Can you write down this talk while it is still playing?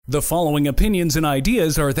The following opinions and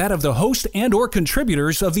ideas are that of the host and or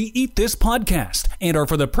contributors of the Eat This podcast and are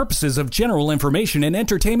for the purposes of general information and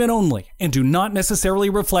entertainment only and do not necessarily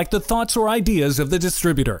reflect the thoughts or ideas of the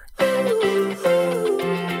distributor.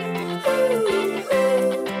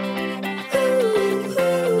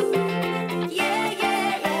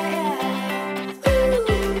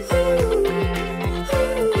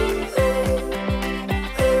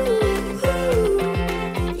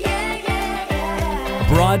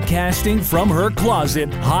 Broadcasting from her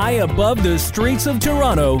closet high above the streets of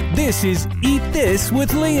Toronto, this is Eat This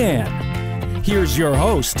with Leanne. Here's your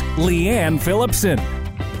host, Leanne Phillipson.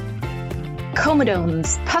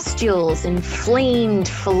 Comedones, pustules, inflamed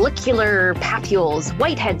follicular papules,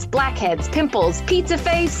 whiteheads, blackheads, pimples, pizza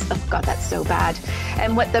face, oh god, that's so bad,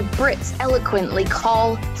 and what the Brits eloquently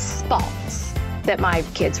call spots, that my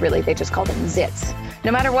kids really, they just call them zits.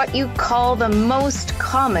 No matter what you call the most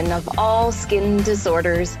common of all skin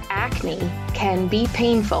disorders, acne can be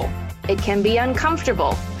painful. It can be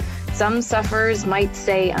uncomfortable. Some sufferers might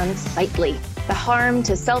say unsightly. The harm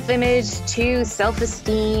to self-image, to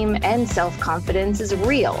self-esteem, and self-confidence is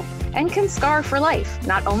real and can scar for life.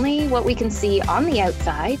 Not only what we can see on the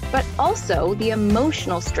outside, but also the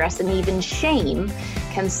emotional stress and even shame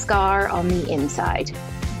can scar on the inside.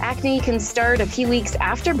 Acne can start a few weeks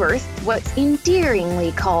after birth, what's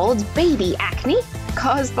endearingly called baby acne,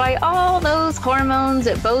 caused by all those hormones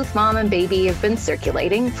that both mom and baby have been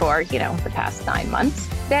circulating for, the past 9 months.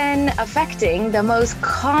 Then affecting the most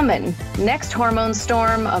common next hormone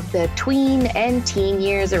storm of the tween and teen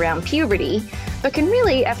years around puberty, but can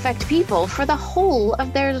really affect people for the whole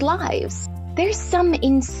of their lives. There's some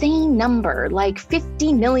insane number, like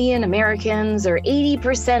 50 million Americans or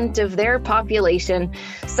 80% of their population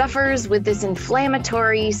suffers with this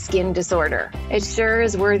inflammatory skin disorder. It sure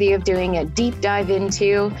is worthy of doing a deep dive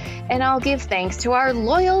into, and I'll give thanks to our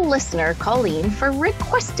loyal listener, Colleen, for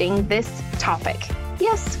requesting this topic.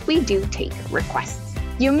 Yes, we do take requests.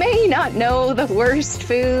 You may not know the worst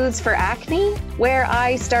foods for acne, where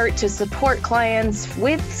I start to support clients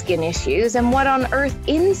with skin issues, and what on earth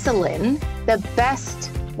insulin, the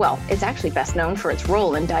best, it's actually best known for its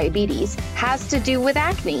role in diabetes, has to do with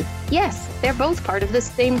acne. Yes, they're both part of the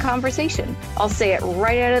same conversation. I'll say it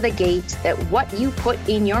right out of the gate that what you put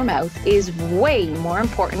in your mouth is way more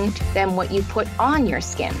important than what you put on your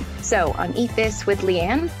skin. So on Eat This with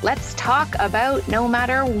Leanne, let's talk about, no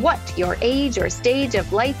matter what your age or stage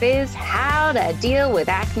of life is, how to deal with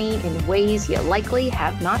acne in ways you likely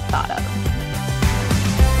have not thought of.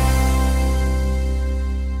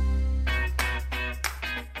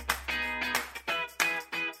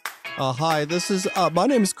 Hi, this is, my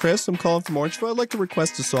name is Chris. I'm calling from Orangeville. I'd like to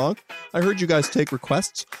request a song. I heard you guys take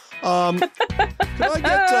requests. Could I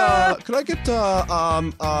get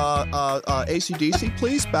AC/DC,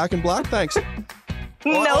 please? Back in Black, thanks.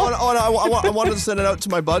 No. I wanted to send it out to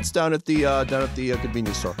my buds down at the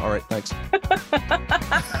convenience store. All right, thanks.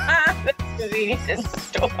 The convenience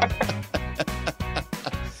store.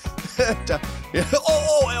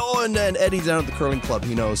 And then Eddie down at the curling club.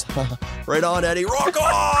 He knows. Right on, Eddie. Rock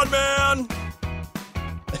on, man.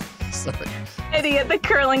 Sorry. Eddie at the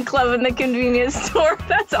curling club in the convenience store.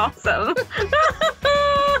 That's awesome.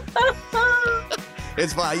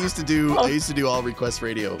 It's fine. I used to do all request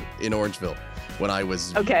radio in Orangeville when I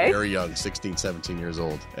was very young, 16, 17 years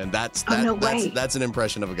old. And that's an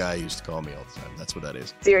impression of a guy who used to call me all the time. That's what that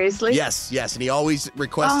is. Seriously? Yes. And he always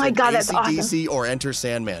requested AC/DC or Enter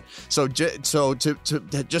Sandman. So just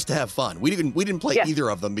to have fun. We didn't play either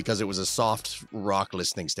of them because it was a soft rock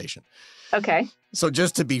listening station. Okay. So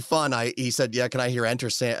just to be fun, he said, "Yeah, can I hear Enter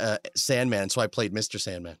Sandman?" So I played Mr.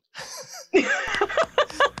 Sandman.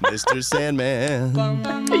 Mr. Sandman.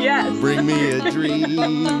 Yes. Bring me a dream.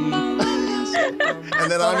 And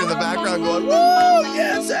then I'm in the background going, "Woo,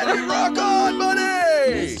 yes, Eddie, rock on, buddy!"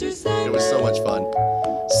 It was so much fun.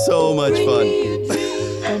 So much fun.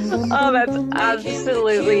 Oh, that's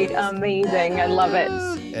absolutely amazing. I love it.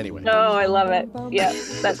 Anyway. Oh, I love it. Yeah,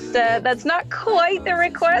 that's not quite the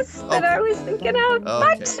request that I was thinking of,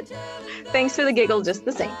 but thanks for the giggle just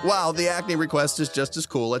the same. Wow, the acne request is just as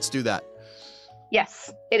cool. Let's do that.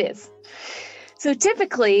 Yes, it is. So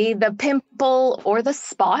typically, the pimple or the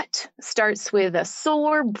spot starts with a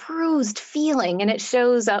sore, bruised feeling, and it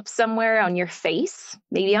shows up somewhere on your face,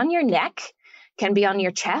 maybe on your neck, can be on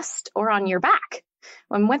your chest or on your back.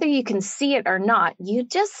 And whether you can see it or not, you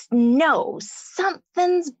just know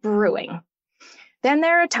something's brewing. Then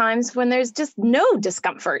there are times when there's just no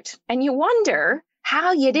discomfort, and you wonder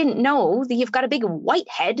how you didn't know that you've got a big white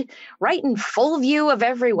head right in full view of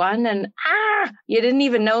everyone, and you didn't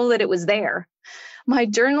even know that it was there. My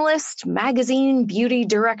journalist, magazine, beauty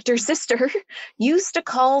director sister used to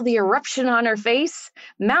call the eruption on her face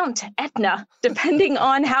Mount Etna, depending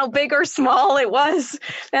on how big or small it was.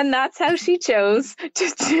 And that's how she chose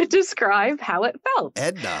to describe how it felt.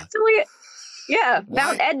 Edna. So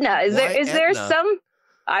Mount Etna. Is there some,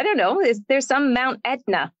 I don't know, is there some Mount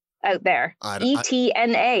Etna out there?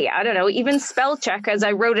 ETNA. I don't know. Even spell check, as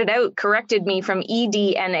I wrote it out, corrected me from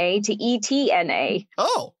EDNA to ETNA.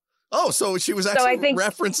 So she was actually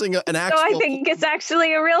referencing an actual... So I think it's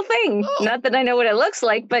actually a real thing. Oh. Not that I know what it looks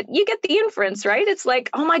like, but you get the inference, right? It's like,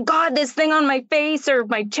 oh my God, this thing on my face or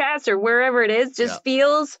my chest or wherever it is just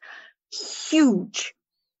feels huge.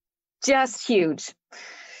 Just huge.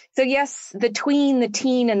 So yes, the tween, the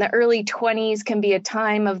teen, and the early 20s can be a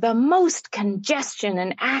time of the most congestion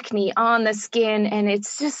and acne on the skin, and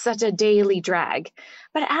it's just such a daily drag.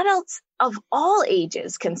 But adults of all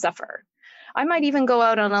ages can suffer. I might even go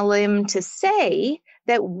out on a limb to say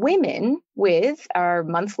that women with our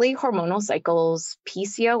monthly hormonal cycles,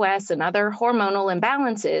 PCOS, and other hormonal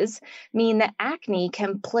imbalances mean that acne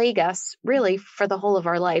can plague us really for the whole of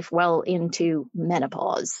our life, well into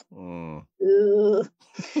menopause.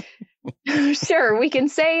 Sure, we can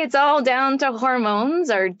say it's all down to hormones.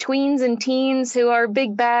 Our tweens and teens who are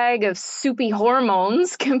big bag of soupy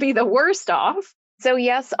hormones can be the worst off. So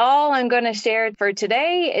yes, all I'm going to share for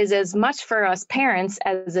today is as much for us parents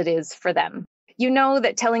as it is for them. You know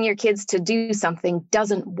that telling your kids to do something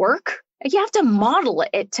doesn't work. You have to model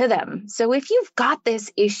it to them. So if you've got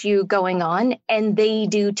this issue going on and they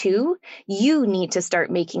do too, you need to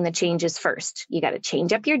start making the changes first. You got to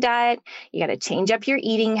change up your diet. You got to change up your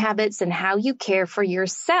eating habits and how you care for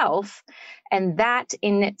yourself. And that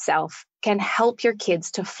in itself can help your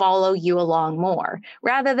kids to follow you along more,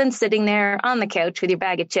 rather than sitting there on the couch with your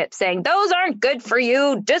bag of chips saying, those aren't good for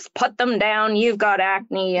you, just put them down, you've got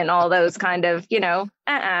acne, and all those kind of,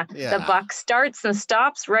 The buck starts and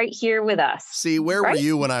stops right here with us. See, where were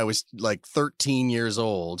you when I was like 13 years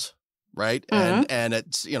old, right? Mm-hmm. And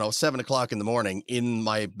it's, 7 o'clock in the morning in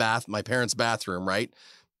my parents' bathroom, right?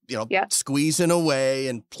 Squeezing away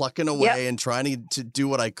and plucking away and trying to do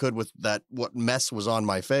what I could with what mess was on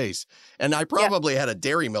my face. And I probably had a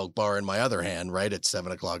dairy milk bar in my other hand, right, at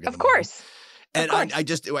 7 o'clock in the morning. Of course. And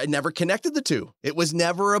I never connected the two. It was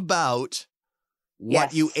never about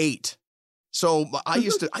what you ate. So I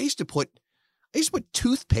used to put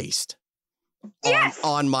toothpaste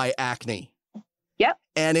on my acne. Yep.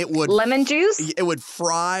 And it would lemon juice. It would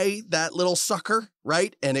fry that little sucker,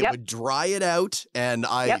 right? And it would dry it out. And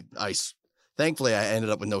I thankfully I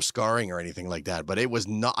ended up with no scarring or anything like that. But it was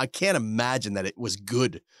not. I can't imagine that it was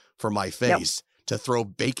good for my face to throw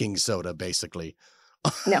baking soda basically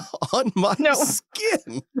on my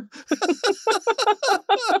skin.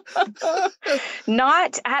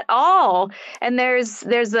 Not at all. And there's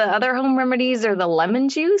the other home remedies or the lemon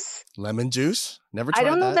juice. Lemon juice? Never tried that. I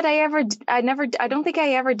don't know that I don't think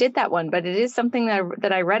I ever did that one, but it is something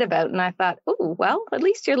that I read about and I thought, oh, well, at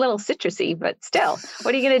least you're a little citrusy, but still,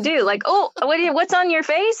 what are you going to do? Like, what's on your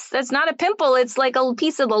face? That's not a pimple. It's like a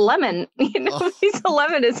piece of the lemon. A piece of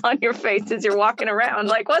lemon is on your face as you're walking around.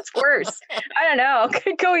 Like, what's worse? I don't know.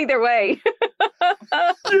 Could go either way.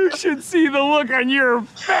 You should see the look on your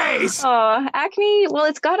face. Acne, well,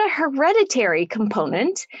 it's got a hereditary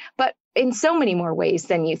component, but in so many more ways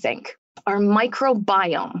than you think. Our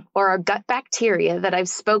microbiome, or our gut bacteria that I've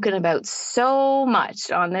spoken about so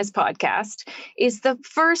much on this podcast, is the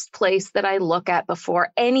first place that I look at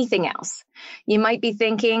before anything else. You might be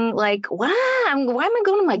thinking like, why am I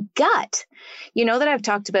going to my gut? You know that I've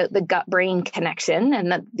talked about the gut-brain connection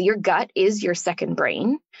and that your gut is your second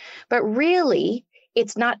brain, but really,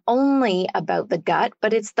 it's not only about the gut,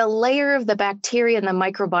 but it's the layer of the bacteria and the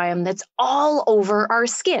microbiome that's all over our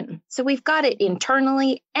skin. So we've got it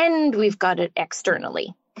internally and we've got it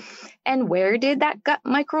externally. And where did that gut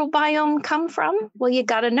microbiome come from? Well, you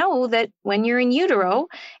got to know that when you're in utero,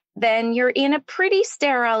 then you're in a pretty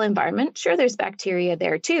sterile environment. Sure, there's bacteria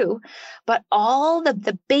there too, but all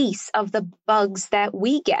the base of the bugs that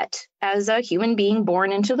we get as a human being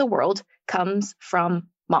born into the world comes from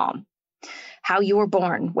mom. How you were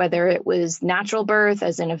born, whether it was natural birth,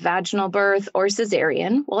 as in a vaginal birth, or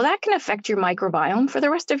cesarean, well, that can affect your microbiome for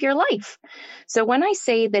the rest of your life. So when I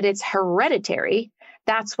say that it's hereditary,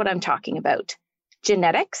 that's what I'm talking about.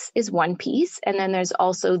 Genetics is one piece, and then there's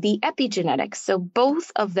also the epigenetics. So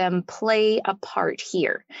both of them play a part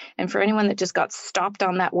here. And for anyone that just got stopped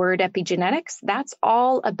on that word epigenetics, that's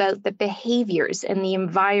all about the behaviors and the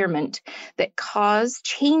environment that cause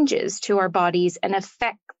changes to our bodies and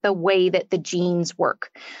affect the way that the genes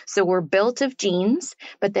work. So we're built of genes,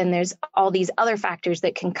 but then there's all these other factors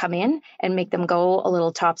that can come in and make them go a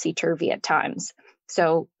little topsy-turvy at times.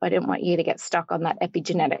 So I didn't want you to get stuck on that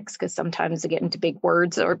epigenetics, because sometimes they get into big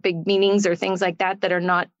words or big meanings or things like that that are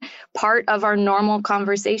not part of our normal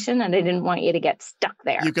conversation. And I didn't want you to get stuck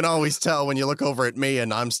there. You can always tell when you look over at me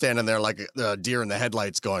and I'm standing there like a deer in the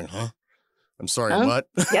headlights going, huh? I'm sorry, what?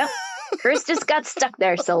 Yep. Chris just got stuck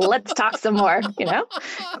there. So let's talk some more,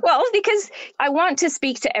 Well, because I want to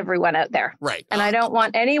speak to everyone out there. Right. And I don't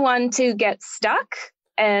want anyone to get stuck.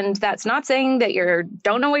 And that's not saying that you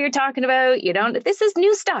don't know what you're talking about. This is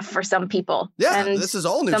new stuff for some people. Yeah, and this is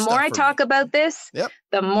all new stuff. The more I talk about this, yep,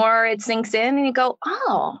 the more it sinks in and you go,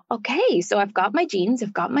 oh, okay. So I've got my genes,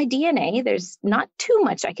 I've got my DNA. There's not too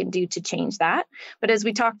much I can do to change that. But as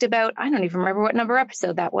we talked about, I don't even remember what number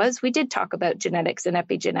episode that was. We did talk about genetics and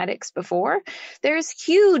epigenetics before. There's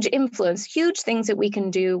huge influence, huge things that we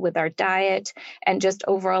can do with our diet and just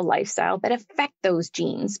overall lifestyle that affect those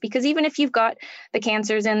genes. Because even if you've got the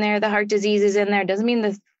cancers in there, the heart disease is in there, doesn't mean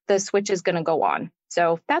the switch is going to go on.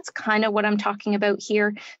 So that's kind of what I'm talking about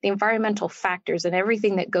here, the environmental factors and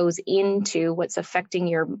everything that goes into what's affecting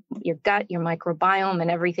your gut, your microbiome,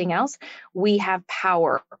 and everything else. We have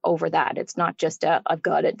power over that. It's not just I've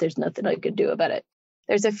got it, there's nothing I could do about it.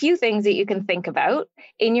 There's a few things that you can think about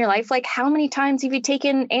in your life, like how many times have you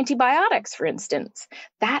taken antibiotics, for instance?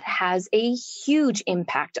 That has a huge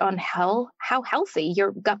impact on how healthy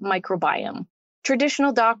your gut microbiome.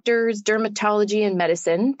 Traditional doctors, dermatology, and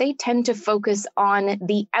medicine, they tend to focus on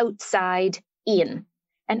the outside in.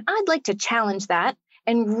 And I'd like to challenge that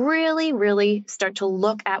and really, really start to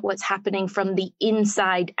look at what's happening from the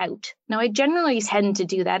inside out. Now, I generally tend to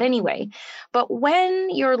do that anyway, but when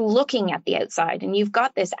you're looking at the outside and you've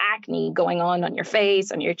got this acne going on your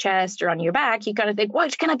face, on your chest, or on your back, you kind of think,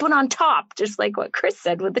 what can I put on top? Just like what Chris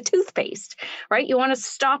said with the toothpaste, right? You want to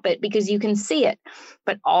stop it because you can see it.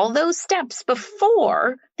 But all those steps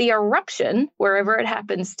before the eruption, wherever it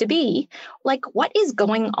happens to be, like what is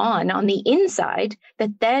going on the inside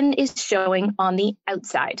that then is showing on the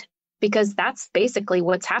outside? Because that's basically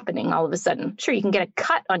what's happening all of a sudden. Sure, you can get a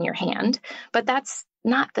cut on your hand, but that's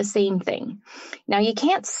not the same thing. Now, you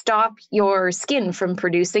can't stop your skin from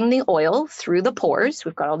producing the oil through the pores.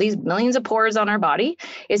 We've got all these millions of pores on our body.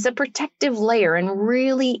 It's a protective layer and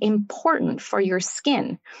really important for your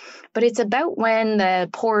skin. But it's about when the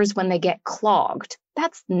pores, when they get clogged,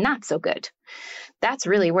 that's not so good. That's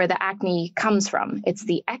really where the acne comes from. It's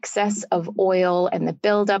the excess of oil and the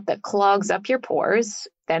buildup that clogs up your pores.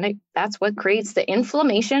 Then that's what creates the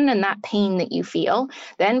inflammation and that pain that you feel,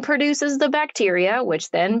 then produces the bacteria, which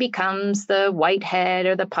then becomes the whitehead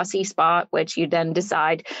or the pussy spot, which you then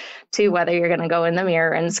decide to whether you're going to go in the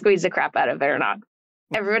mirror and squeeze the crap out of it or not.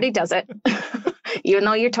 Everybody does it, even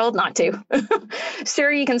though you're told not to.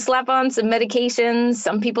 Sure, you can slap on some medications.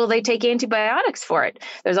 Some people, they take antibiotics for it.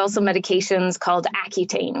 There's also medications called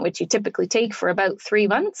Accutane, which you typically take for about 3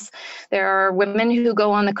 months. There are women who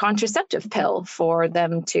go on the contraceptive pill for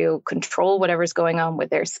them to control whatever's going on with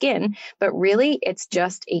their skin. But really, it's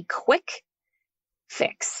just a quick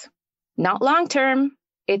fix. Not long-term,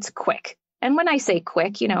 it's quick. And when I say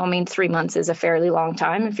quick, 3 months is a fairly long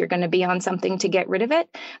time if you're going to be on something to get rid of it,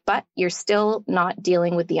 but you're still not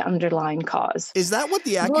dealing with the underlying cause. Is that what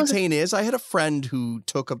the Accutane is? I had a friend who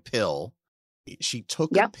took a pill. She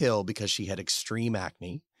took a pill because she had extreme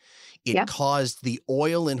acne. It caused the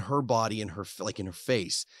oil in her body and in her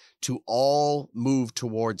face to all move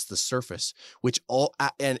towards the surface,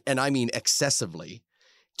 and I mean excessively,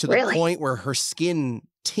 to the point where her skin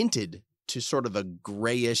tinted to sort of a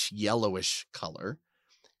grayish, yellowish color.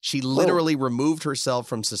 She literally removed herself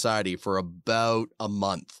from society for about a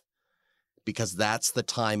month because that's the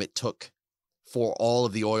time it took for all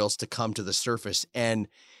of the oils to come to the surface. And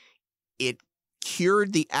it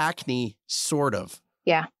cured the acne, sort of.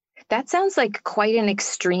 Yeah. That sounds like quite an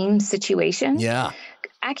extreme situation. Yeah.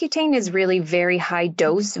 Accutane is really very high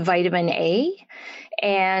dose vitamin A.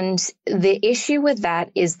 And the issue with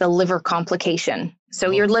that is the liver complication. So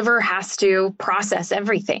your liver has to process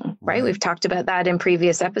everything, right? We've talked about that in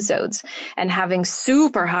previous episodes. And having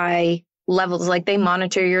super high levels, like they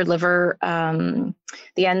monitor your liver, the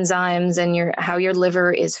enzymes and how your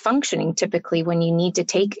liver is functioning typically when you need to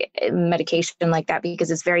take medication like that, because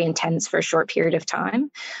it's very intense for a short period of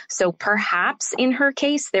time. So perhaps in her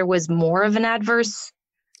case, there was more of an adverse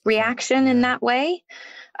reaction in that way,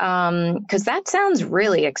 because that sounds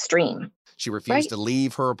really extreme. She refused to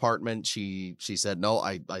leave her apartment. She said, no,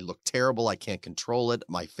 I look terrible. I can't control it.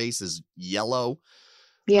 My face is yellow.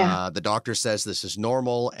 Yeah. The doctor says this is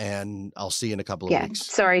normal and I'll see you in a couple of weeks.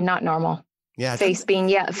 Sorry, not normal. Yeah. Face being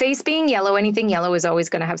yellow, anything yellow is always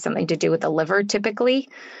going to have something to do with the liver typically,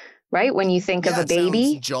 right? When you think of a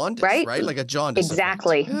baby, jaundice, right? Like a jaundice.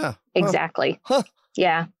 Exactly. Effect. Yeah. Exactly. Huh.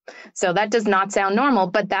 Yeah. So that does not sound normal,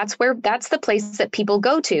 but that's the place that people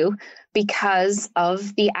go to because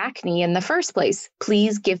of the acne in the first place.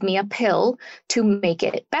 Please give me a pill to make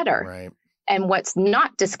it better. Right. And what's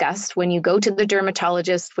not discussed when you go to the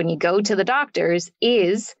dermatologist, when you go to the doctors,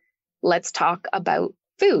 is let's talk about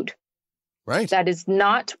food. Right. That is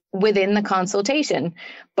not within the consultation.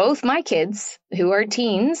 Both my kids, who are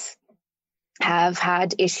teens, have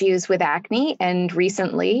had issues with acne. And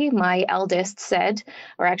recently, my eldest said,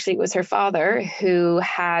 or actually it was her father who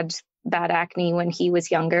had bad acne when he was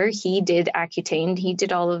younger. He did Accutane. He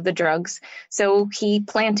did all of the drugs. So he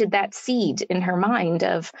planted that seed in her mind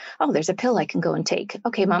of, oh, there's a pill I can go and take.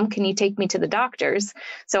 Okay, Mom, can you take me to the doctors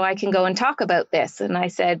so I can go and talk about this? And I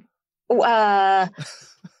said, really?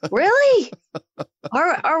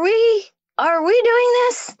 Are we doing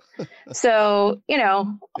this? So,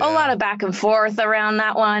 a lot of back and forth around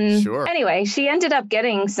that one. Sure. Anyway, she ended up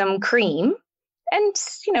getting some cream. And,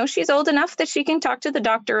 she's old enough that she can talk to the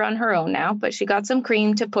doctor on her own now, but she got some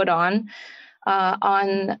cream to put on her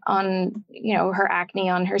acne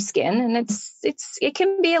on her skin. And it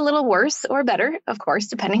can be a little worse or better, of course,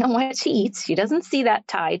 depending on what she eats. She doesn't see that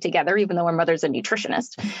tie together, even though her mother's a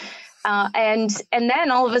nutritionist. And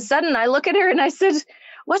then all of a sudden I look at her and I said,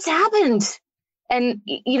 what's happened? And,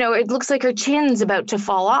 it looks like her chin's about to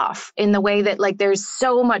fall off in the way that like there's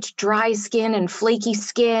so much dry skin and flaky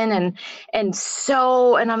skin. And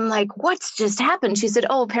I'm like, what's just happened? She said,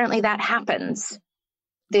 oh, apparently that happens.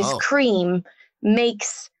 This cream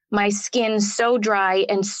makes my skin so dry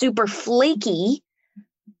and super flaky,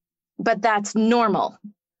 but that's normal.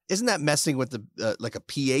 Isn't that messing with the like a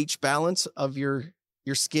pH balance of your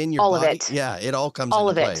skin, your all body? Of it. Yeah, it all comes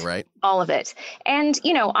into play, right? All of it. And,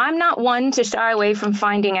 I'm not one to shy away from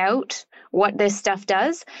finding out what this stuff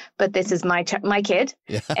does, but this is my kid.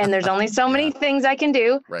 Yeah. And there's only so many things I can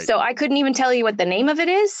do. Right. So I couldn't even tell you what the name of it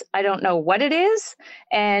is. I don't know what it is.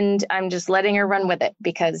 And I'm just letting her run with it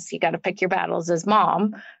because you got to pick your battles as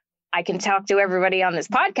mom. I can talk to everybody on this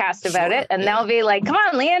podcast about it and they'll be like, come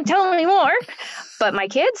on, Leanne, tell me more. But my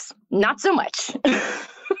kids, not so much.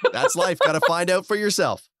 That's life. Got to find out for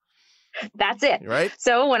yourself. That's it. Right.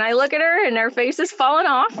 So when I look at her and her face is falling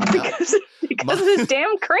off because of this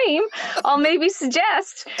damn cream, I'll maybe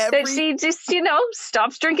suggest that she just,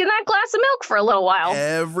 stops drinking that glass of milk for a little while.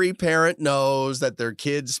 Every parent knows that their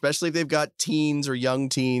kids, especially if they've got teens or young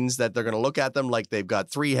teens, that they're going to look at them like they've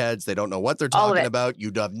got three heads. They don't know what they're talking about.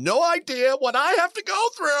 You have no idea what I have to go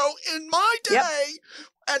through in my day. Yep.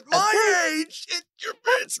 At my age,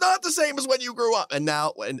 it's not the same as when you grew up. And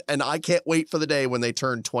now, and I can't wait for the day when they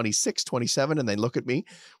turn 26, 27, and they look at me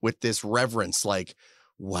with this reverence like,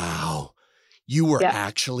 wow, you were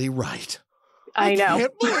actually right. I know. I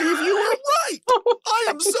can't believe you were right. I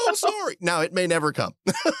am so sorry. Now, it may never come.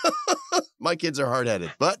 My kids are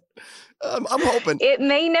hard-headed, but I'm hoping. It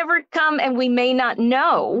may never come, and we may not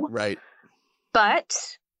know. Right. But...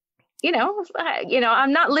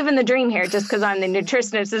 I'm not living the dream here just because I'm the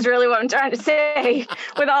nutritionist is really what I'm trying to say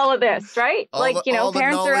with all of this, right? Parents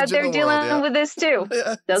are out there dealing with this too.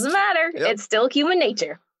 Yeah. Doesn't matter. Yep. It's still human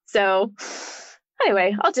nature. So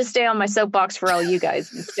anyway, I'll just stay on my soapbox for all you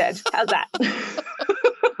guys instead. How's that?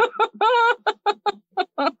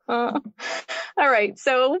 All right.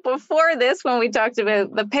 So before this, when we talked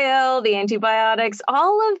about the pill, the antibiotics,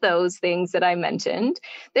 all of those things that I mentioned,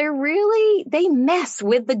 they mess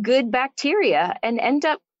with the good bacteria and end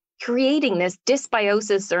up creating this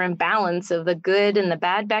dysbiosis or imbalance of the good and the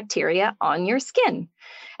bad bacteria on your skin.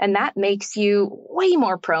 And that makes you way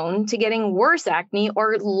more prone to getting worse acne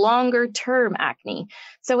or longer term acne.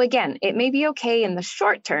 So again, it may be okay in the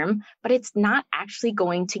short term, but it's not actually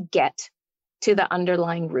going to get to the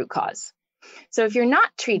underlying root cause. So if you're not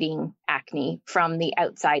treating acne from the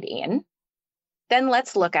outside in, then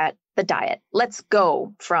let's look at the diet. Let's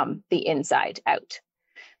go from the inside out.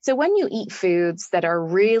 So when you eat foods that are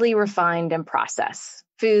really refined and processed,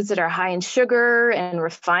 foods that are high in sugar and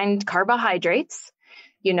refined carbohydrates,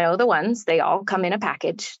 the ones, they all come in a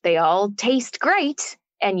package. They all taste great,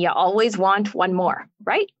 and you always want one more,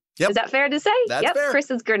 right? Yep. Is that fair to say? That's fair.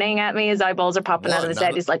 Chris is grinning at me. His eyeballs are popping out of his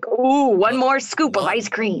head. He's like, ooh, one more scoop of ice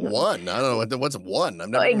cream. One. I don't know. What's one? I've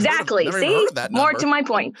never exactly. Never See? heard of that More number. to my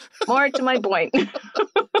point. More to my point.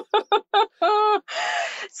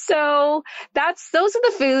 So those are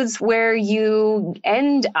the foods where you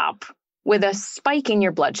end up with a spike in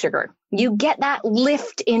your blood sugar. You get that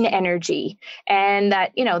lift in energy and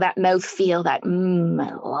that, that mouth feel that, I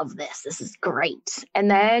love this. This is great.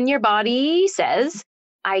 And then your body says,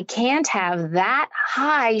 I can't have that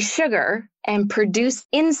high sugar and produce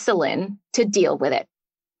insulin to deal with it.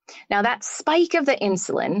 Now, that spike of the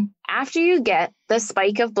insulin, after you get the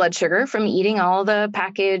spike of blood sugar from eating all the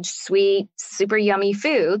packaged, sweet, super yummy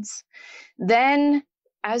foods, then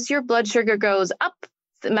as your blood sugar goes up,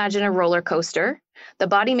 imagine a roller coaster, the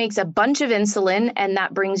body makes a bunch of insulin and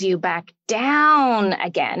that brings you back down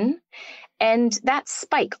again. And that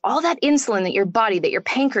spike, all that insulin that your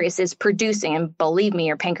pancreas is producing, and believe me,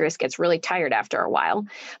 your pancreas gets really tired after a while.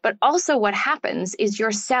 But also what happens is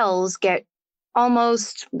your cells get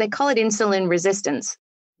they call it insulin resistance.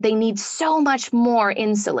 They need so much more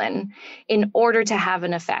insulin in order to have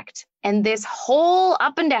an effect. And this whole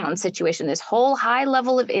up and down situation, this whole high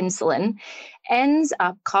level of insulin ends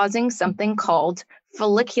up causing something called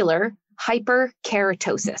follicular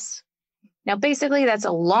hyperkeratosis. Now, basically, that's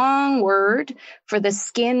a long word for the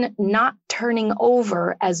skin not turning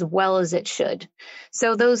over as well as it should.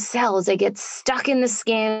 So those cells, they get stuck in the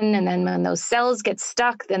skin, and then when those cells get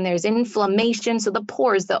stuck, then there's inflammation. So the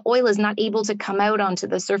pores, the oil is not able to come out onto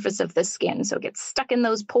the surface of the skin. So it gets stuck in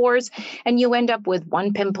those pores, and you end up with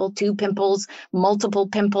 1 pimple, 2 pimples, multiple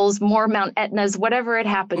pimples, more Mount Etnas, whatever it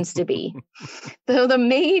happens to be. So the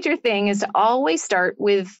major thing is to always start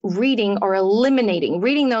with reading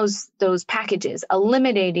those packages,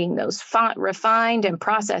 eliminating those refined and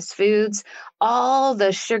processed foods, all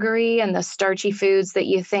the sugary and the starchy foods that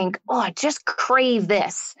you think, oh, I just crave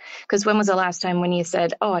this. Because when was the last time when you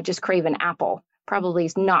said, oh, I just crave an apple? Probably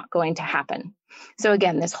is not going to happen. So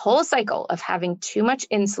again, this whole cycle of having too much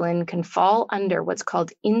insulin can fall under what's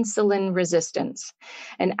called insulin resistance.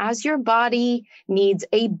 And as your body needs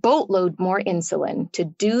a boatload more insulin to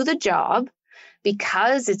do the job,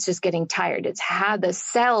 because it's just getting tired, the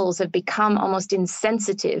cells have become almost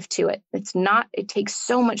insensitive to it. It takes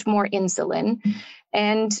so much more insulin.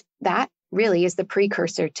 And that really is the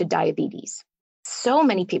precursor to diabetes. So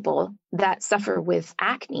many people that suffer with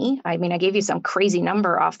acne, I gave you some crazy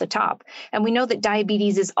number off the top. And we know that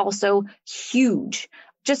diabetes is also huge,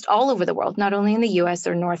 just all over the world, not only in the US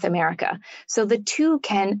or North America. So the two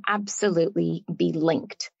can absolutely be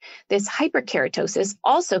linked. This hyperkeratosis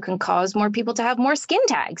also can cause more people to have more skin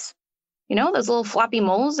tags. Those little floppy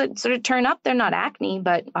moles that sort of turn up, they're not acne,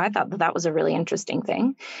 but I thought that was a really interesting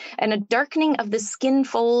thing. And a darkening of the skin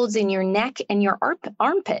folds in your neck and your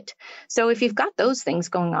armpit. So if you've got those things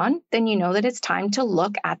going on, then you know that it's time to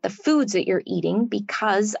look at the foods that you're eating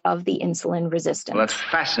because of the insulin resistance. Well, that's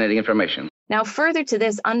fascinating information. Now, further to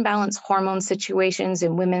this, unbalanced hormone situations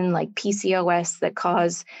in women like PCOS that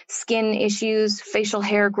cause skin issues, facial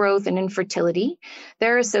hair growth, and infertility,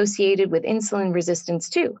 they're associated with insulin resistance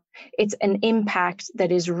too. It's an impact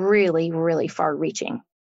that is really, really far-reaching.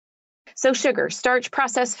 So sugar, starch,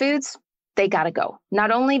 processed foods, they got to go. Not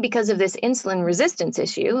only because of this insulin resistance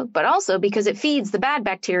issue, but also because it feeds the bad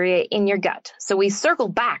bacteria in your gut. So we circle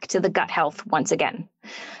back to the gut health once again.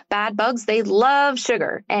 Bad bugs, they love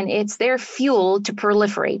sugar, and it's their fuel to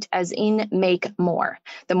proliferate, as in make more.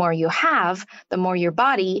 The more you have, the more your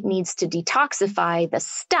body needs to detoxify the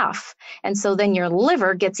stuff, and so then your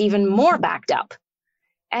liver gets even more backed up.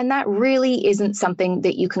 And that really isn't something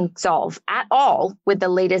that you can solve at all with the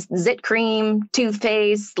latest zit cream,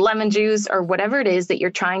 toothpaste, lemon juice, or whatever it is that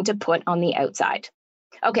you're trying to put on the outside.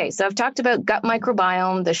 Okay, so I've talked about gut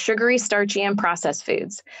microbiome, the sugary, starchy, and processed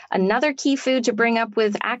foods. Another key food to bring up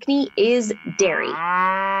with acne is dairy.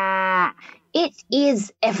 It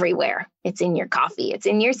is everywhere. It's in your coffee, it's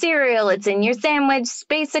in your cereal, it's in your sandwich,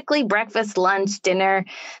 basically breakfast, lunch, dinner,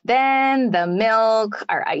 then the milk,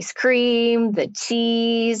 our ice cream, the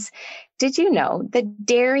cheese. Did you know that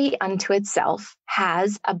dairy unto itself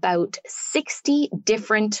has about 60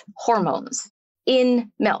 different hormones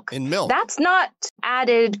in milk? In milk. That's not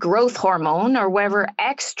added growth hormone or whatever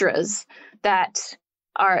extras that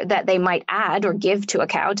they might add or give to a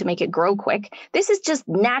cow to make it grow quick. This is just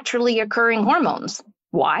naturally occurring hormones.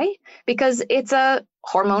 Why? Because it's a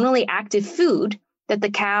hormonally active food that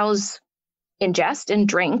the cows ingest and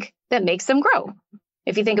drink that makes them grow.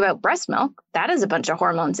 If you think about breast milk, that has a bunch of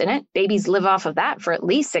hormones in it. Babies live off of that for at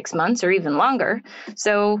least 6 months or even longer.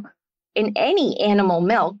 So in any animal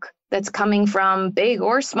milk that's coming from big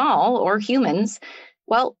or small or humans,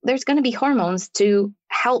 well, there's going to be hormones to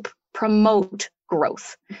help promote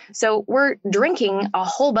growth. So we're drinking a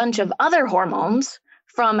whole bunch of other hormones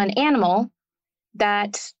from an animal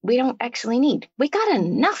that we don't actually need. We got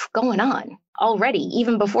enough going on already,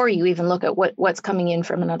 even before you even look at what's coming in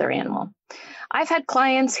from another animal. I've had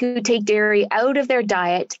clients who take dairy out of their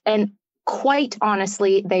diet, and quite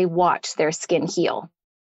honestly, they watch their skin heal.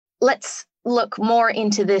 Let's look more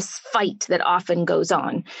into this fight that often goes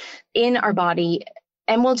on in our body,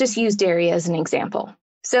 and we'll just use dairy as an example.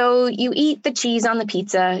 So you eat the cheese on the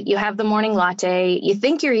pizza, you have the morning latte, you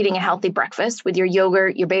think you're eating a healthy breakfast with your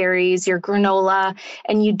yogurt, your berries, your granola,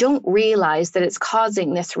 and you don't realize that it's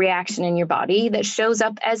causing this reaction in your body that shows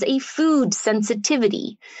up as a food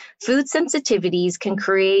sensitivity. Food sensitivities can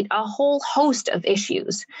create a whole host of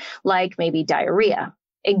issues, like maybe diarrhea,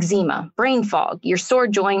 eczema, brain fog, your sore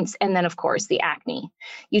joints, and then, of course, the acne.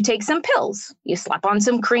 You take some pills, you slap on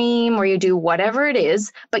some cream, or you do whatever it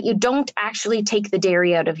is, but you don't actually take the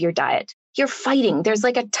dairy out of your diet. You're fighting. There's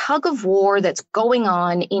like a tug of war that's going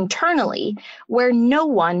on internally where no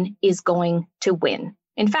one is going to win.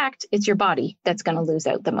 In fact, it's your body that's going to lose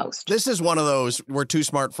out the most. This is one of those we're too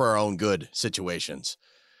smart for our own good situations,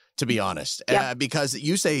 to be honest, because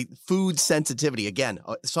you say food sensitivity, again,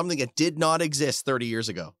 something that did not exist 30 years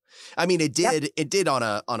ago. I mean, it did on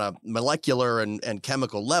a molecular and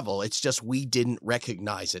chemical level. It's just we didn't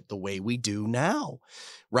recognize it the way we do now,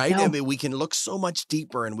 right? No. I mean, we can look so much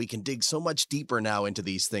deeper and we can dig so much deeper now into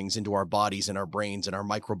these things, into our bodies and our brains and our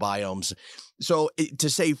microbiomes. So to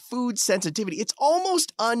say food sensitivity, it's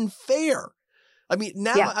almost unfair. I mean,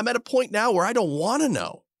 now I'm at a point now where I don't want to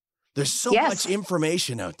know. There's so much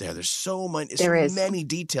information out there. There's so many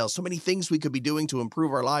details, so many things we could be doing to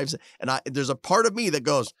improve our lives. And there's a part of me that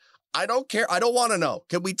goes, I don't care. I don't want to know.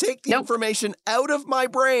 Can we take the information out of my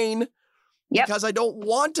brain? Because I don't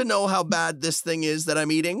want to know how bad this thing is that I'm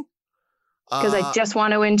eating. Because I just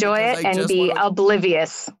want to enjoy it and be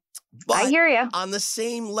oblivious. But I hear you. On the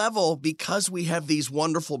same level, because we have these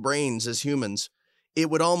wonderful brains as humans, it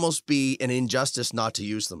would almost be an injustice not to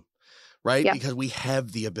use them. Right? Yep. Because we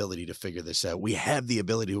have the ability to figure this out. We have the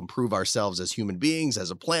ability to improve ourselves as human beings,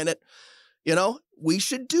 as a planet. You know, we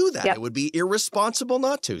should do that. Yep. It would be irresponsible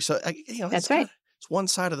not to. So, that's right. It's one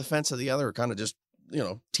side of the fence or the other, kind of just,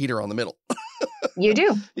 teeter on the middle. You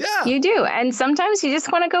do. Yeah. You do. And sometimes you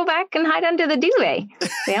just want to go back and hide under the duvet.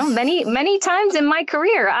 Many times in my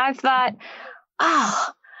career, I've thought,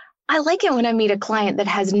 I like it when I meet a client that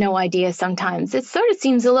has no idea sometimes. It sort of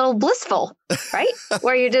seems a little blissful, right?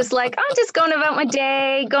 Where you're just like, I'm just going about my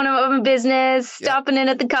day, going about my business, stopping in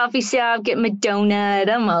at the coffee shop, getting my donut.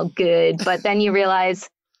 I'm all good. But then you realize,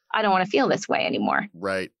 I don't want to feel this way anymore.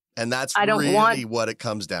 Right. And that's really what it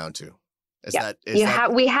comes down to.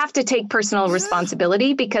 We have to take personal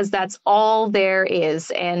responsibility because that's all there is.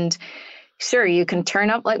 And sure, you can turn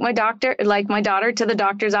up like my daughter to the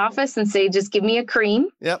doctor's office and say, just give me a cream.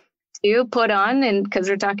 Yep. You put on, and because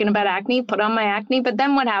we're talking about acne, put on my acne, but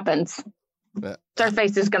then what happens? Our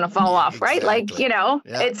face is going to fall off, right? Exactly.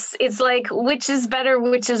 Like, it's like, which is better,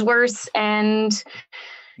 which is worse. And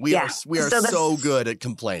we are so good at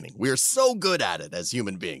complaining. We are so good at it as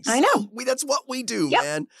human beings. I know. That's what we do,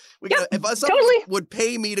 man. If somebody would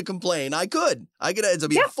pay me to complain, I could. It'd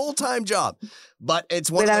be a full-time job. But it's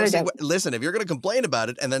one of those things. Listen, if you're going to complain about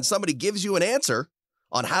it and then somebody gives you an answer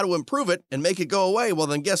on how to improve it and make it go away, well,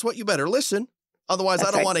 then guess what? You better listen. Otherwise,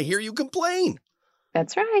 I don't want to hear you complain.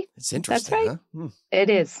 That's right. It's interesting. That's right. Huh? It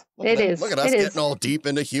is. Look at us getting all deep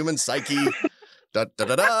into human psyche.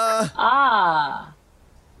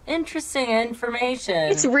 Interesting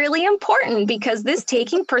information. It's really important because this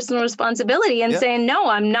taking personal responsibility and saying, no,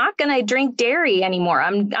 I'm not going to drink dairy anymore.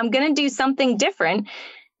 I'm going to do something different.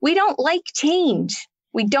 We don't like change.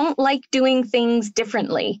 We don't like doing things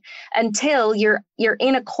differently until you're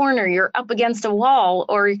in a corner, you're up against a wall,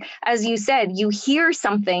 or as you said, you hear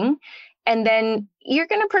something and then you're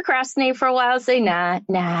going to procrastinate for a while, say, no.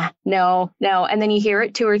 And then you hear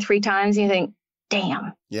it 2 or 3 times and you think,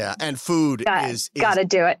 damn. Yeah. And food gotta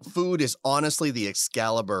do it. Food is honestly the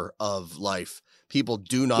Excalibur of life. People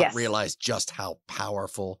do not realize just how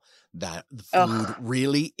powerful that food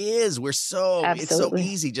really is. It's so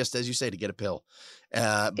easy, just as you say, to get a pill.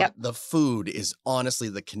 But the food is honestly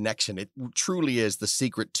the connection. It truly is the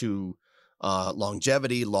secret to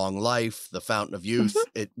longevity, long life, the fountain of youth.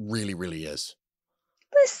 Mm-hmm. It really, really is.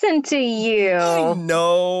 Listen to you. I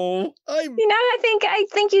know. I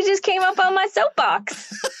think you just came up on my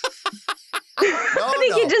soapbox. I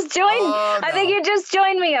think you just joined. I think you just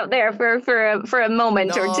joined me up there for a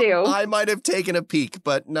moment or two. I might have taken a peek,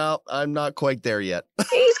 but no, I'm not quite there yet.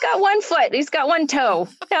 He's got 1 foot. He's got 1 toe.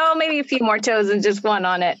 No, maybe a few more toes and just 1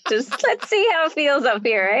 on it. Just let's see how it feels up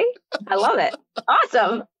here, eh? I love it.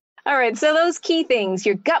 Awesome. All right, so those key things,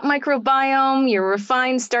 your gut microbiome, your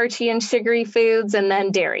refined starchy and sugary foods, and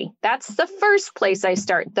then dairy. That's the first place I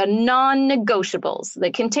start, the non-negotiables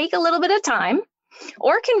that can take a little bit of time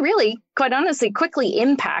or can really, quite honestly, quickly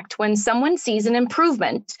impact when someone sees an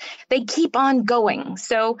improvement. They keep on going.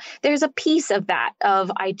 So there's a piece of that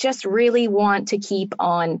of, I just really want to keep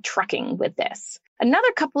on trucking with this.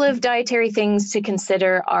 Another couple of dietary things to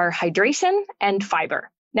consider are hydration and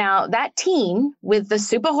fiber. Now, that teen with the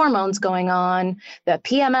super hormones going on, the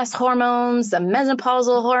PMS hormones, the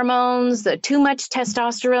menopausal hormones, the too much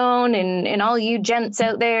testosterone, and all you gents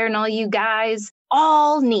out there and all you guys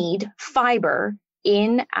all need fiber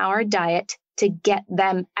in our diet to get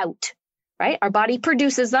them out, right? Our body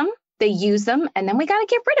produces them, they use them, and then we got to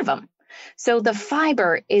get rid of them. So the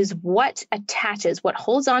fiber is what attaches, what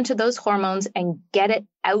holds on to those hormones and get it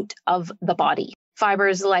out of the body.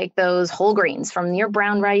 Fibers like those whole grains from your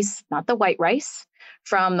brown rice, not the white rice,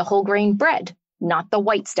 from the whole grain bread, not the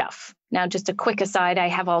white stuff. Now, just a quick aside, I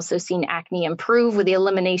have also seen acne improve with the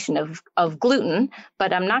elimination of gluten,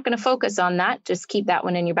 but I'm not going to focus on that. Just keep that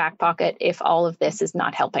one in your back pocket if all of this is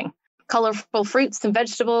not helping. Colorful fruits and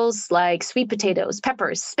vegetables like sweet potatoes,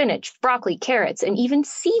 peppers, spinach, broccoli, carrots, and even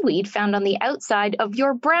seaweed found on the outside of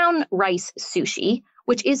your brown rice sushi,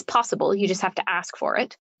 which is possible. You just have to ask for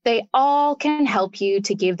it. They all can help you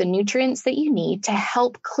to give the nutrients that you need to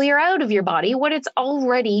help clear out of your body what it's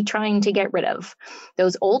already trying to get rid of.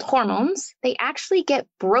 Those old hormones, they actually get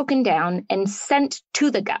broken down and sent to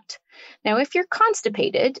the gut. Now, if you're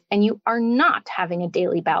constipated and you are not having a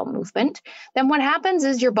daily bowel movement, then what happens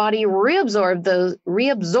is your body reabsorbs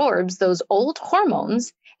those old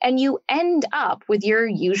hormones, and you end up with your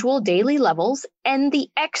usual daily levels and the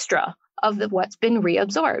extra of what's been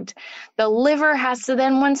reabsorbed. The liver has to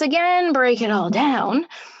then once again break it all down.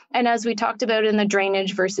 And as we talked about in the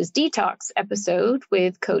drainage versus detox episode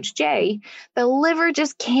with Coach Jay, the liver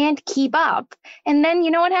just can't keep up. And then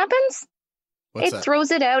you know what happens? It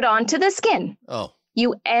throws it out onto the skin. Oh.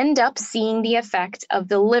 You end up seeing the effect of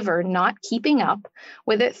the liver not keeping up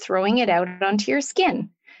with it throwing it out onto your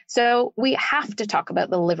skin. So we have to talk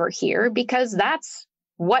about the liver here because that's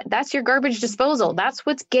your garbage disposal. That's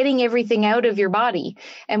what's getting everything out of your body.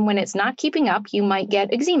 And when it's not keeping up, you might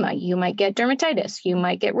get eczema, you might get dermatitis, you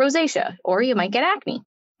might get rosacea, or you might get acne.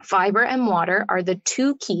 Fiber and water are the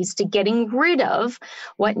two keys to getting rid of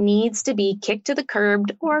what needs to be kicked to the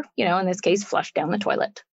curb or, in this case, flushed down the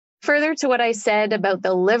toilet. Further to what I said about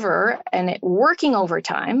the liver and it working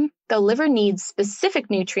overtime, the liver needs specific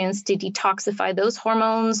nutrients to detoxify those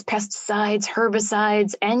hormones, pesticides,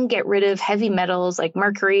 herbicides, and get rid of heavy metals like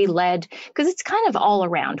mercury, lead, because it's kind of all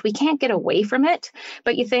around. We can't get away from it,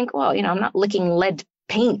 but you think, well, I'm not licking lead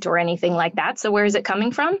paint or anything like that. So where is it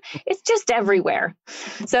coming from? It's just everywhere.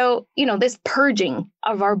 So, this purging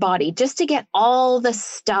of our body just to get all the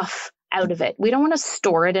stuff out of it. We don't want to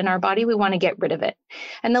store it in our body. We want to get rid of it.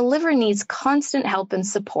 And the liver needs constant help and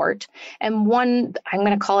support. And one, I'm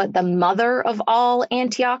going to call it the mother of all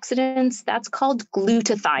antioxidants, that's called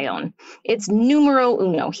glutathione. It's numero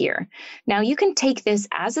uno here. Now you can take this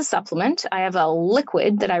as a supplement. I have a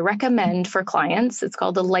liquid that I recommend for clients. It's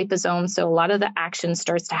called the liposome. So a lot of the action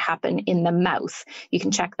starts to happen in the mouth. You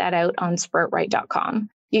can check that out on sproutright.com.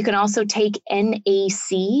 You can also take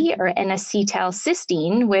NAC or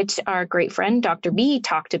N-acetylcysteine, which our great friend Dr. B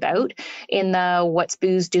talked about in the What's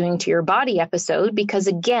Booze Doing to Your Body episode, because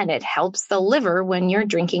again, it helps the liver when you're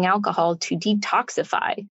drinking alcohol to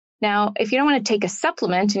detoxify. Now, if you don't want to take a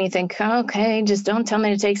supplement and you think, okay, just don't tell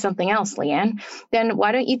me to take something else, Leanne, then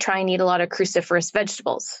why don't you try and eat a lot of cruciferous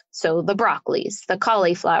vegetables? So the broccolis, the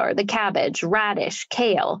cauliflower, the cabbage, radish,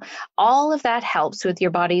 kale, all of that helps with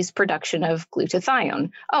your body's production of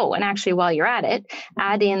glutathione. Oh, and actually while you're at it,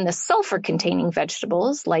 add in the sulfur-containing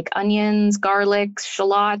vegetables like onions, garlics,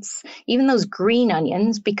 shallots, even those green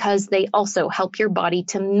onions, because they also help your body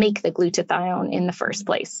to make the glutathione in the first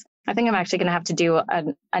place. I think I'm actually going to have to do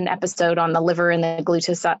an episode on the liver and the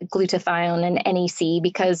glutathione and NAC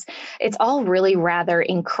because it's all really rather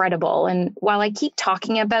incredible. And while I keep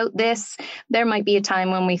talking about this, there might be a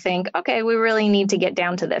time when we think, okay, we really need to get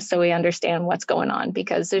down to this so we understand what's going on,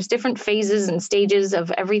 because there's different phases and stages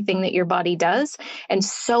of everything that your body does and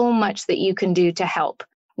so much that you can do to help.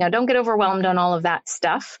 Now, don't get overwhelmed on all of that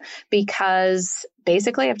stuff because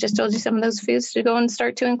basically I've just told you some of those foods to go and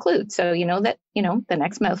start to include. So you know that, the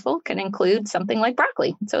next mouthful can include something like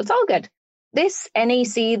broccoli. So it's all good. This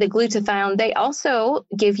NAC, the glutathione, they also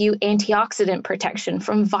give you antioxidant protection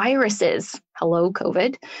from viruses. Hello,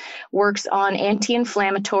 COVID. Works on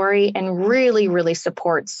anti-inflammatory and really, really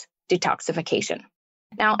supports detoxification.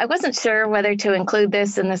 Now, I wasn't sure whether to include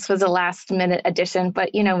this, and this was a last minute addition,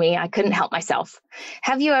 but you know me, I couldn't help myself.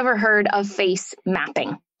 Have you ever heard of face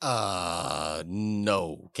mapping?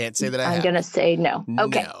 No. Can't say that I have. I'm going to say no.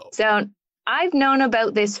 Okay. No. So I've known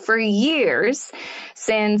about this for years,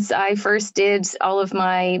 since I first did all of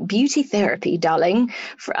my beauty therapy, darling,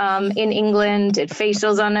 in England, did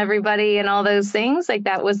facials on everybody and all those things. Like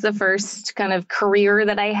that was the first kind of career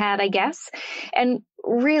that I had, I guess. And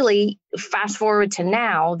really, fast forward to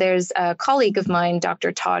now, there's a colleague of mine,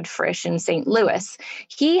 Dr. Todd Frisch in St. Louis.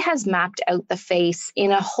 He has mapped out the face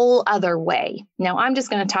in a whole other way. Now, I'm just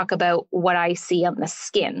going to talk about what I see on the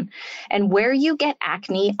skin. And where you get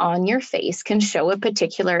acne on your face can show a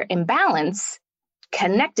particular imbalance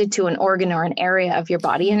connected to an organ or an area of your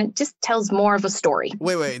body. And it just tells more of a story.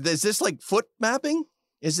 Wait. Is this like foot mapping?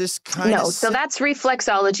 Is this kind of... No, so that's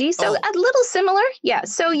reflexology. So a little similar. Yeah.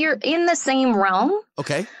 So you're in the same realm.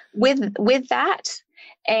 Okay. With that.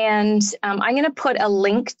 And I'm going to put a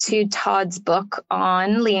link to Todd's book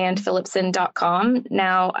on leannephillipson.com.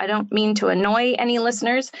 Now, I don't mean to annoy any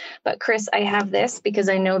listeners, but Chris, I have this because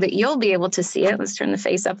I know that you'll be able to see it. Let's turn the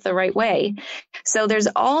face up the right way. So there's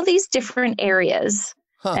all these different areas.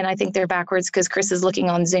 And I think they're backwards because Chris is looking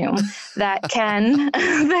on Zoom that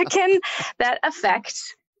that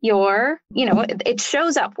affect your, it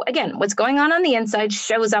shows up. Again, what's going on the inside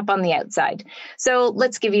shows up on the outside. So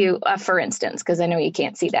let's give you a for instance, because I know you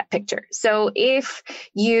can't see that picture. So if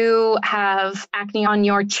you have acne on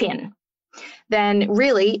your chin, then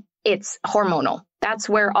really it's hormonal. That's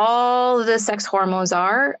where all the sex hormones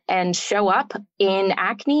are and show up in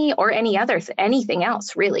acne or anything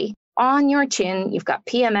else, really. On your chin, you've got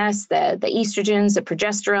PMS, the estrogens, the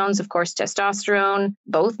progesterones, of course, testosterone.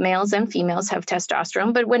 Both males and females have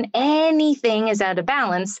testosterone. But when anything is out of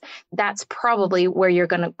balance, that's probably where you're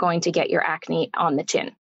going to get your acne on the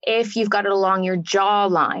chin. If you've got it along your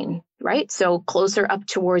jawline, right? So closer up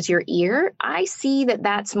towards your ear, I see that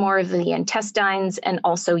that's more of the intestines and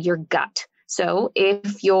also your gut. So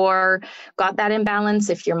if you're got that imbalance,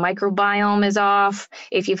 if your microbiome is off,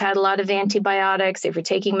 if you've had a lot of antibiotics, if you're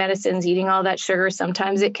taking medicines, eating all that sugar,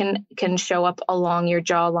 sometimes it can show up along your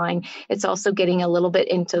jawline. It's also getting a little bit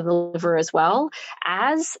into the liver as well.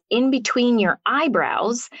 As in between your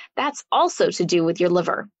eyebrows, that's also to do with your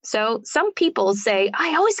liver. So some people say,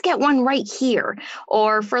 I always get one right here.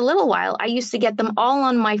 Or for a little while, I used to get them all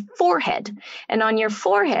on my forehead. And on your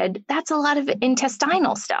forehead, that's a lot of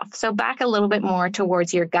intestinal stuff. So back a little bit more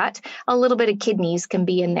towards your gut, a little bit of kidneys can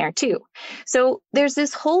be in there too. So there's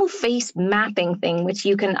this whole face mapping thing, which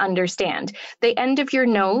you can understand. The end of your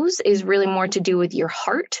nose is really more to do with your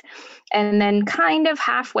heart. And then kind of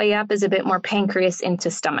halfway up is a bit more pancreas into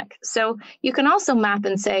stomach. So you can also map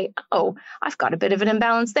and say, oh, I've got a bit of an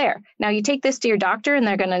imbalance there. Now you take this to your doctor and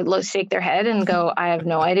they're going to shake their head and go, I have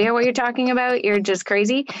no idea what you're talking about. You're just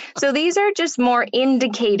crazy. So these are just more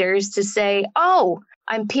indicators to say, oh,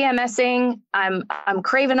 I'm PMSing, I'm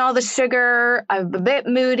craving all the sugar, I'm a bit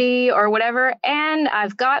moody or whatever, and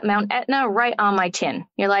I've got Mount Etna right on my chin.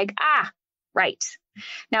 You're like, right.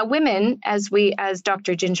 Now, women, as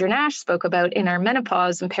Dr. Ginger Nash spoke about in our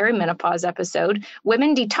menopause and perimenopause episode,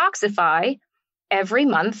 women detoxify every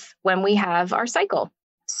month when we have our cycle.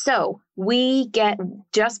 So we get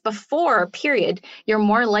just before a period, you're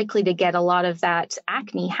more likely to get a lot of that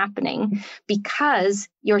acne happening because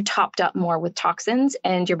you're topped up more with toxins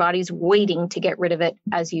and your body's waiting to get rid of it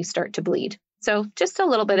as you start to bleed. So just a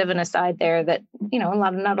little bit of an aside there that,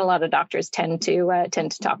 not a lot of doctors tend to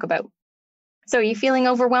talk about. So are you feeling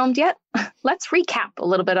overwhelmed yet? Let's recap a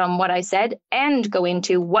little bit on what I said and go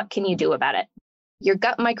into what can you do about it. Your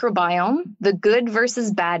gut microbiome, the good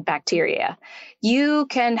versus bad bacteria. You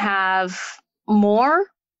can have more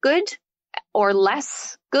good or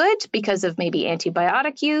less good because of maybe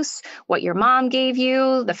antibiotic use, what your mom gave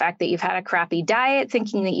you, the fact that you've had a crappy diet,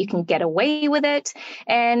 thinking that you can get away with it.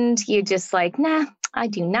 And you're just like, nah, I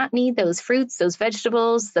do not need those fruits, those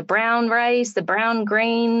vegetables, the brown rice, the brown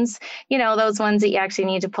grains, those ones that you actually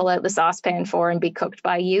need to pull out the saucepan for and be cooked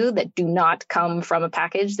by you that do not come from a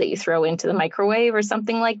package that you throw into the microwave or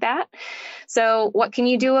something like that. So what can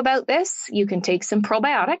you do about this? You can take some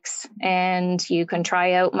probiotics and you can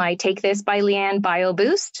try out my Take This by Leanne Bio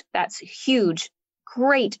Boost. That's huge,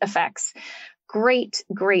 great effects. great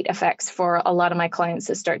effects for a lot of my clients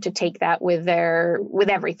to start to take that with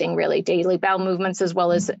everything, really, daily bowel movements as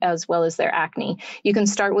well as their acne. You can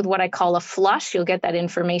start with what I call a flush. You'll get that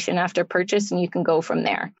information after purchase, and you can go from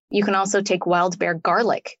there. You can also take wild bear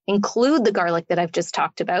garlic, include the garlic that I've just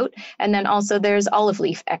talked about, and then also there's olive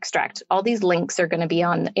leaf extract. All these links are going to be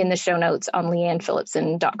in the show notes on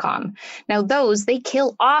leannephillipson.com. Now they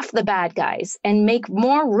kill off the bad guys and make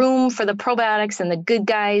more room for the probiotics and the good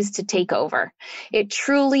guys to take over. It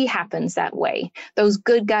truly happens that way. Those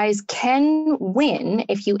good guys can win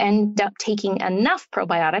if you end up taking enough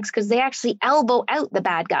probiotics, because they actually elbow out the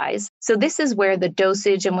bad guys. So this is where the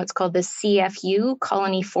dosage and what's called the CFU,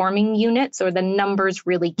 colony forming units, or the numbers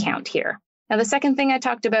really count here. Now, the second thing I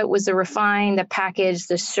talked about was the refined, the packaged,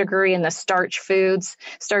 the sugary, and the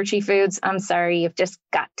starchy foods. I'm sorry, you've just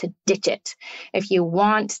got to ditch it. If you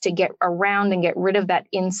want to get around and get rid of that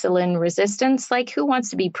insulin resistance, like who wants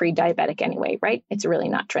to be pre-diabetic anyway, right? It's really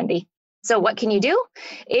not trendy. So what can you do?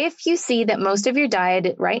 If you see that most of your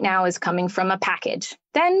diet right now is coming from a package,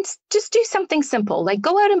 then just do something simple, like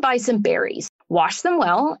go out and buy some berries. Wash them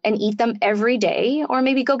well and eat them every day, or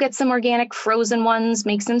maybe go get some organic frozen ones,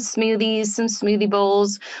 make some smoothies, some smoothie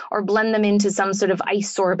bowls, or blend them into some sort of ice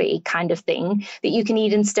sorbet kind of thing that you can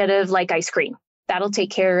eat instead of like ice cream. That'll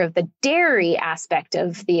take care of the dairy aspect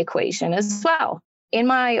of the equation as well. In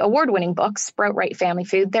my award-winning book, Sprout Right Family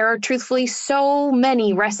Food, there are truthfully so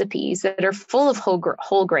many recipes that are full of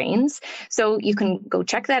whole grains. So you can go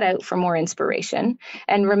check that out for more inspiration.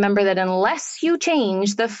 And remember that unless you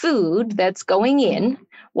change the food that's going in,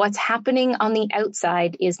 what's happening on the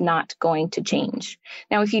outside is not going to change.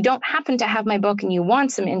 Now, if you don't happen to have my book and you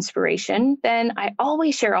want some inspiration, then I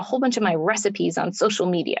always share a whole bunch of my recipes on social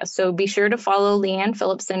media. So be sure to follow Leanne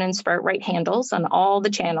Phillipson and Sprout Right handles on all the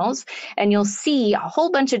channels, and you'll see a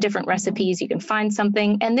whole bunch of different recipes. You can find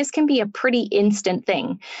something, and this can be a pretty instant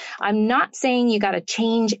thing. I'm not saying you got to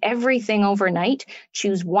change everything overnight.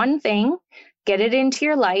 Choose one thing, get it into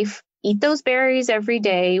your life, eat those berries every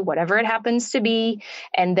day, whatever it happens to be,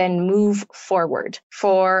 and then move forward.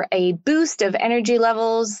 For a boost of energy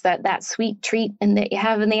levels that sweet treat that you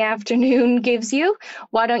have in the afternoon gives you,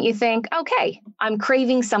 why don't you think, okay, I'm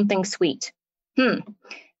craving something sweet.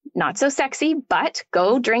 Not so sexy, but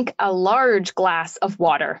go drink a large glass of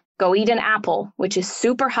water. Go eat an apple, which is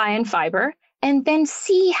super high in fiber, and then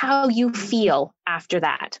see how you feel after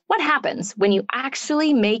that. What happens when you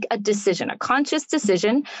actually make a decision, a conscious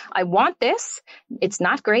decision? I want this. It's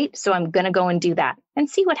not great, so I'm going to go and do that, and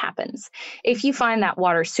see what happens. If you find that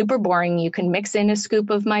water super boring, you can mix in a scoop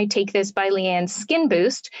of my Take This by Leanne Skin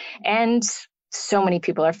Boost, and so many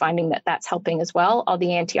people are finding that that's helping as well, all the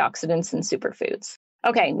antioxidants and superfoods.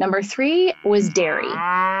 Okay, number 3 was dairy.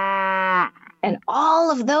 And all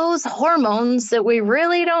of those hormones that we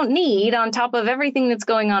really don't need on top of everything that's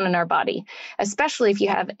going on in our body, especially if you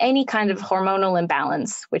have any kind of hormonal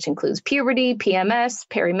imbalance, which includes puberty, PMS,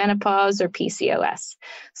 perimenopause, or PCOS.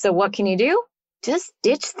 So what can you do? Just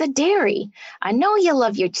ditch the dairy. I know you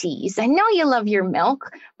love your cheese. I know you love your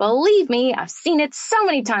milk. Believe me, I've seen it so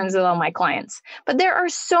many times with all my clients. But there are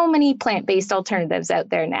so many plant-based alternatives out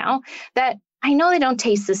there now that I know they don't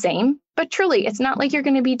taste the same, but truly, it's not like you're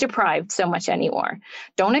going to be deprived so much anymore.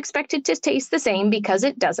 Don't expect it to taste the same, because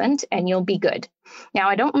it doesn't, and you'll be good. Now,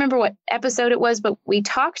 I don't remember what episode it was, but we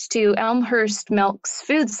talked to Elmhurst Milk's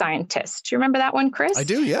food scientist. Do you remember that one, Chris? I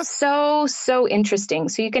do, yes. So interesting.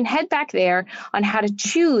 So you can head back there on how to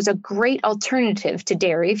choose a great alternative to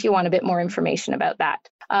dairy if you want a bit more information about that.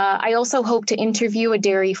 I also hope to interview a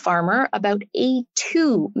dairy farmer about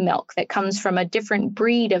A2 milk that comes from a different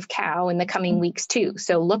breed of cow in the coming weeks too.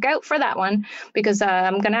 So look out for that one, because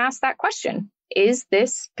I'm going to ask that question. Is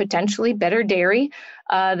this potentially better dairy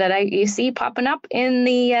that you see popping up in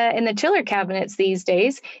the chiller cabinets these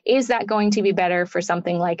days? Is that going to be better for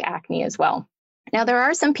something like acne as well? Now, there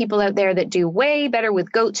are some people out there that do way better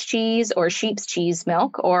with goat's cheese or sheep's cheese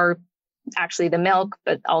milk, or actually the milk,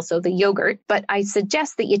 but also the yogurt. But I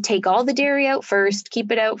suggest that you take all the dairy out first,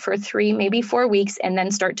 keep it out for 3, maybe 4 weeks, and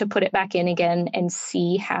then start to put it back in again and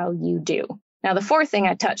see how you do. Now, the 4th thing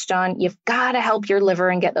I touched on, you've got to help your liver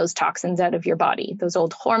and get those toxins out of your body. Those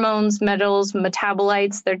old hormones, metals,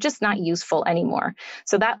 metabolites, they're just not useful anymore.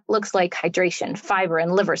 So that looks like hydration, fiber,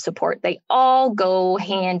 and liver support. They all go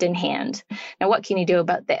hand in hand. Now, what can you do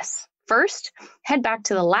about this? First, head back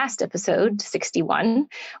to the last episode, 61,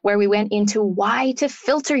 where we went into why to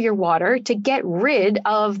filter your water to get rid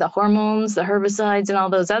of the hormones, the herbicides, and all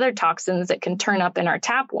those other toxins that can turn up in our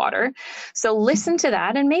tap water. So listen to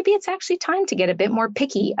that, and maybe it's actually time to get a bit more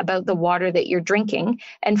picky about the water that you're drinking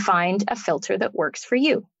and find a filter that works for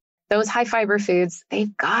you. those high fiber foods,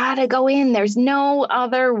 they've got to go in. There's no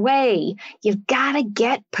other way. You've got to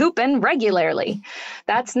get pooping regularly.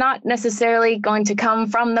 That's not necessarily going to come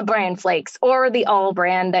from the bran flakes or the all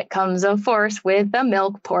bran that comes, of course, with the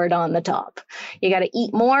milk poured on the top. You got to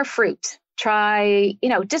eat more fruit. Try,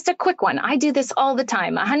 just a quick one. I do this all the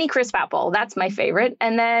time. A Honeycrisp apple, that's my favorite.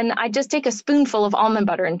 And then I just take a spoonful of almond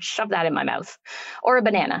butter and shove that in my mouth. Or a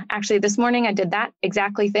banana. Actually, this morning I did that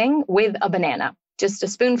exactly thing with a banana. Just a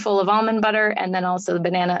spoonful of almond butter and then also the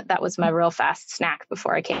banana. That was my real fast snack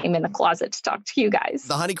before I came in the closet to talk to you guys.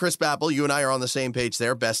 The Honeycrisp apple, you and I are on the same page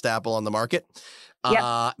there. Best apple on the market.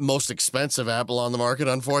 Yep. Most expensive apple on the market,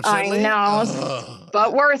 unfortunately. I know,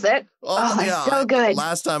 but worth it. It's so good.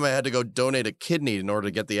 Last time I had to go donate a kidney in order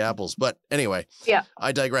to get the apples. But anyway,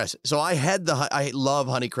 I digress. So I love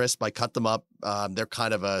Honeycrisp. I cut them up. They're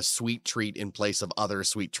kind of a sweet treat in place of other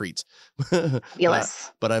sweet treats.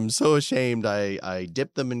 Fabulous. But I'm so ashamed I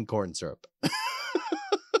dip them in corn syrup.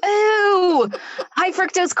 Ooh, high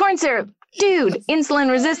fructose corn syrup. Dude, insulin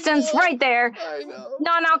resistance right there. I know.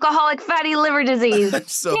 Non-alcoholic fatty liver disease. I'm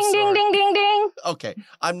so ding, sorry. ding, ding, ding, ding. Okay,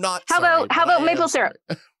 I'm not How sorry, about maple syrup?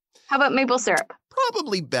 How about maple syrup?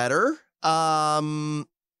 Probably better. It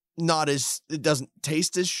doesn't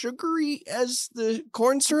taste as sugary as the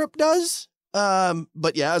corn syrup does.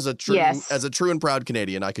 But yeah, as a true and proud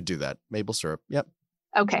Canadian, I could do that. Maple syrup. Yep.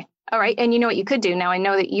 Okay. All right. And you know what you could do? Now I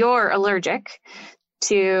know that you're allergic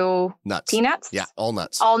to nuts. Peanuts? Yeah, all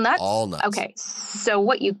nuts. All nuts? All nuts. Okay. So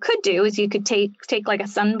what you could do is you could take like a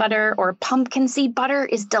sun butter or pumpkin seed butter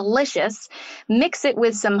is delicious. Mix it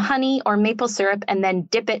with some honey or maple syrup and then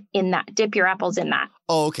dip it in that. Dip your apples in that.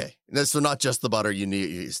 Oh, okay. So not just the butter you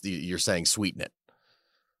need, you're saying sweeten it.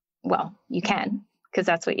 Well, you can because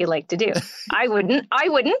that's what you like to do. I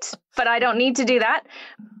wouldn't, but I don't need to do that.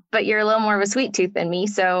 But you're a little more of a sweet tooth than me.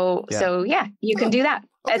 So you can do that.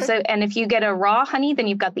 Okay. And if you get a raw honey, then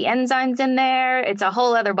you've got the enzymes in there. It's a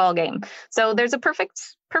whole other ball game. So there's a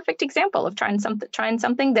perfect example of trying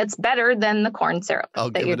something that's better than the corn syrup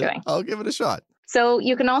that you're doing. I'll give it a shot. So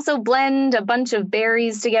you can also blend a bunch of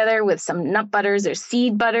berries together with some nut butters or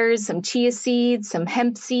seed butters, some chia seeds, some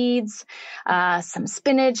hemp seeds, some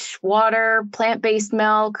spinach, water, plant-based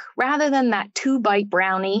milk. Rather than that 2-bite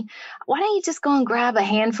brownie, why don't you just go and grab a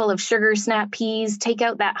handful of sugar snap peas, take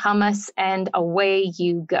out that hummus, and away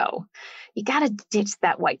you go. You got to ditch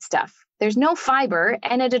that white stuff. There's no fiber,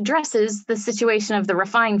 and it addresses the situation of the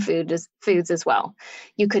refined foods as well.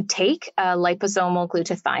 You could take a liposomal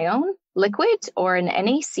glutathione liquid or an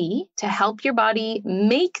NAC to help your body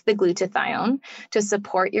make the glutathione to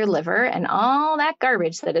support your liver and all that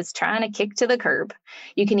garbage that is trying to kick to the curb.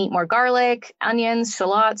 You can eat more garlic, onions,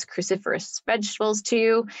 shallots, cruciferous vegetables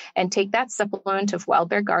too, and take that supplement of wild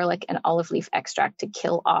bear garlic and olive leaf extract to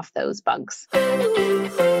kill off those bugs.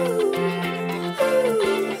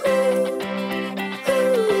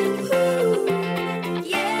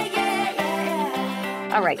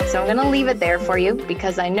 All right, so I'm going to leave it there for you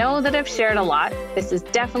because I know that I've shared a lot. This is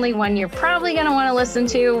definitely one you're probably going to want to listen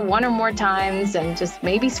to one or more times and just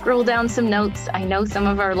maybe scroll down some notes. I know some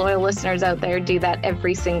of our loyal listeners out there do that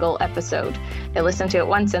every single episode. They listen to it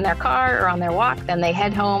once in their car or on their walk, then they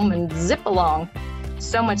head home and zip along.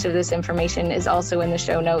 So much of this information is also in the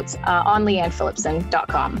show notes on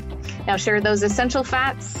leannephillipson.com. Now, share those essential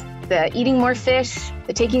fats, the eating more fish,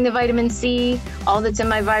 the taking the vitamin C, all that's in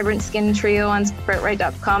my Vibrant Skin Trio on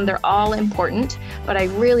sproutright.com, they're all important. But I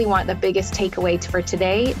really want the biggest takeaway for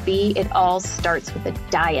today be it all starts with a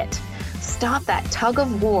diet. Stop that tug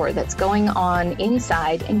of war that's going on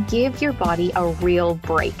inside and give your body a real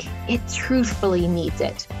break. It truthfully needs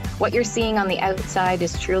it. What you're seeing on the outside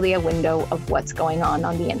is truly a window of what's going on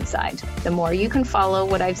the inside. The more you can follow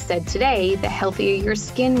what I've said today, the healthier your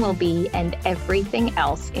skin will be and everything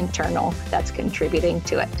else internal that's contributing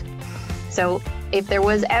to it. So if there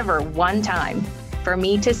was ever one time for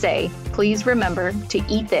me to say, please remember to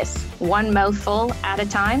eat this one mouthful at a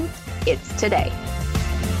time, it's today.